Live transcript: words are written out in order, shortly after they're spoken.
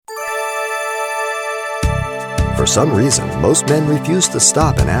For some reason, most men refuse to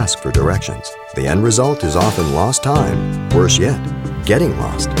stop and ask for directions. The end result is often lost time, worse yet, getting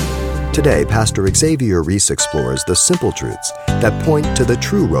lost. Today, Pastor Xavier Reese explores the simple truths that point to the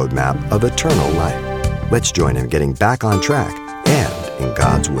true roadmap of eternal life. Let's join him getting back on track and in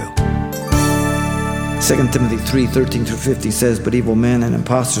God's will. 2 Timothy 3:13-50 says, "But evil men and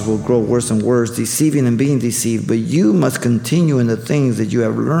impostors will grow worse and worse, deceiving and being deceived. But you must continue in the things that you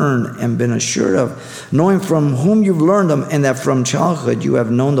have learned and been assured of, knowing from whom you've learned them, and that from childhood you have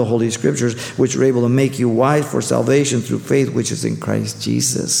known the Holy Scriptures, which are able to make you wise for salvation through faith which is in Christ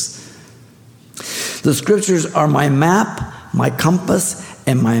Jesus." The Scriptures are my map, my compass,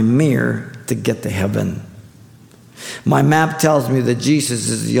 and my mirror to get to heaven. My map tells me that Jesus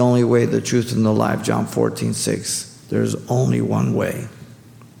is the only way, the truth, and the life. John 14:6. There's only one way.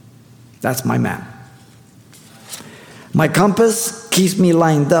 That's my map. My compass keeps me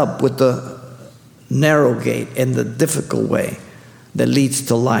lined up with the narrow gate and the difficult way that leads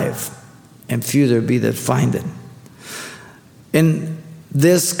to life, and few there be that find it. And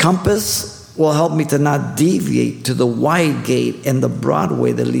this compass will help me to not deviate to the wide gate and the broad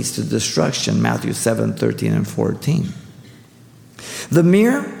way that leads to destruction, Matthew 7:13 and 14. The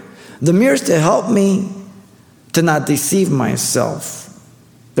mirror is to help me to not deceive myself,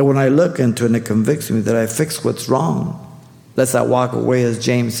 that when I look into it, it convicts me that I fix what's wrong. Lest I walk away, as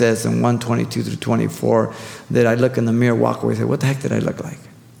James says in 1:22-24, that I look in the mirror, walk away, and say, what the heck did I look like?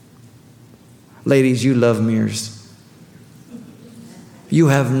 Ladies, you love mirrors. You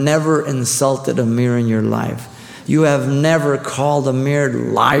have never insulted a mirror in your life. You have never called a mirror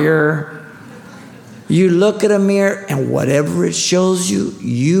liar. You look at a mirror, and whatever it shows you,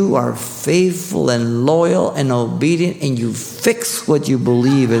 you are faithful and loyal and obedient, and you fix what you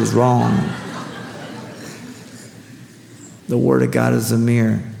believe is wrong. The Word of God is a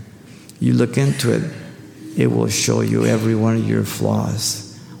mirror. You look into it, it will show you every one of your flaws.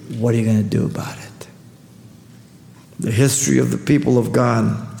 What are you going to do about it? The history of the people of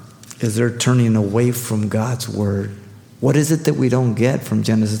God is they're turning away from God's Word. What is it that we don't get from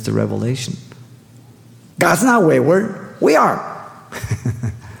Genesis to Revelation? God's not wayward. We are.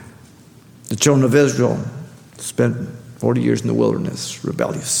 The children of Israel spent 40 years in the wilderness,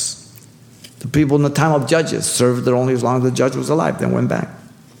 rebellious. The people in the time of Judges served there only as long as the judge was alive, then went back.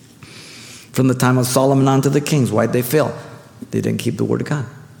 From the time of Solomon on to the kings, why'd they fail? They didn't keep the Word of God.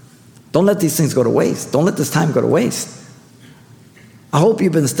 Don't let these things go to waste. Don't let this time go to waste. I hope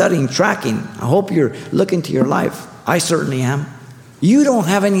you've been studying, tracking. I hope you're looking to your life. I certainly am. You don't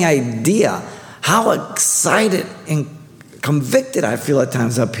have any idea how excited and convicted I feel at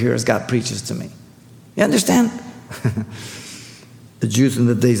times up here as God preaches to me. You understand? The Jews in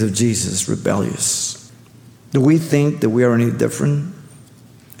the days of Jesus, rebellious. Do we think that we are any different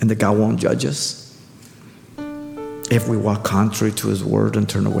and that God won't judge us if we walk contrary to His Word and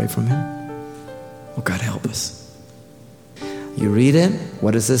turn away from Him? Oh, God, help us. You read it.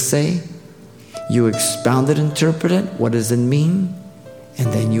 What does it say? You expound it, interpret it. What does it mean?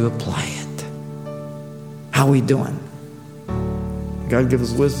 And then you apply it. How are we doing? God give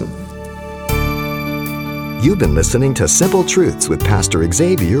us wisdom. You've been listening to Simple Truths with Pastor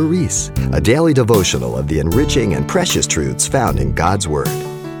Xavier Reese, a daily devotional of the enriching and precious truths found in God's Word.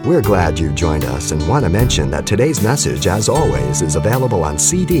 We're glad you joined us and want to mention that today's message, as always, is available on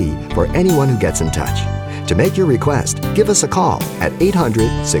CD for anyone who gets in touch. To make your request, give us a call at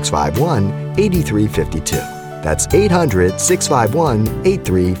 800-651-8352. That's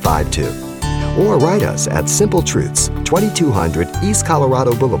 800-651-8352. Or write us at Simple Truths, 2200 East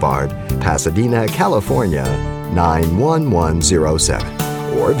Colorado Boulevard, Pasadena, California, 91107.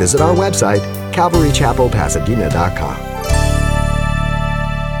 Or visit our website, CalvaryChapelPasadena.com.